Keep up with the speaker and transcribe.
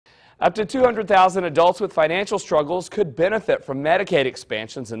Up to 200,000 adults with financial struggles could benefit from Medicaid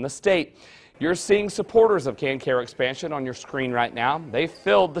expansions in the state. You're seeing supporters of KanCare expansion on your screen right now. They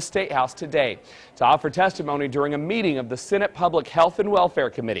filled the State House today to offer testimony during a meeting of the Senate Public Health and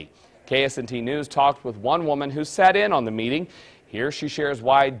Welfare Committee. KSNT News talked with one woman who sat in on the meeting. Here she shares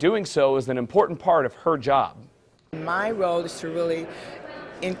why doing so is an important part of her job. My role is to really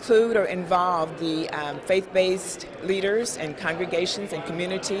include or involve the faith-based leaders and congregations and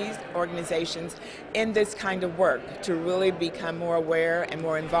communities, organizations in this kind of work to really become more aware and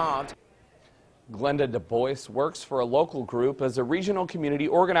more involved. Glenda Du Bois works for a local group as a regional community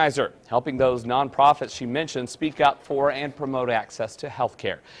organizer, helping those nonprofits she mentioned speak up for and promote access to health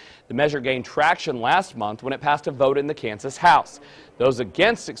care. The measure gained traction last month when it passed a vote in the Kansas House. Those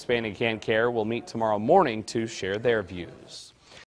against expanding KanCare will meet tomorrow morning to share their views.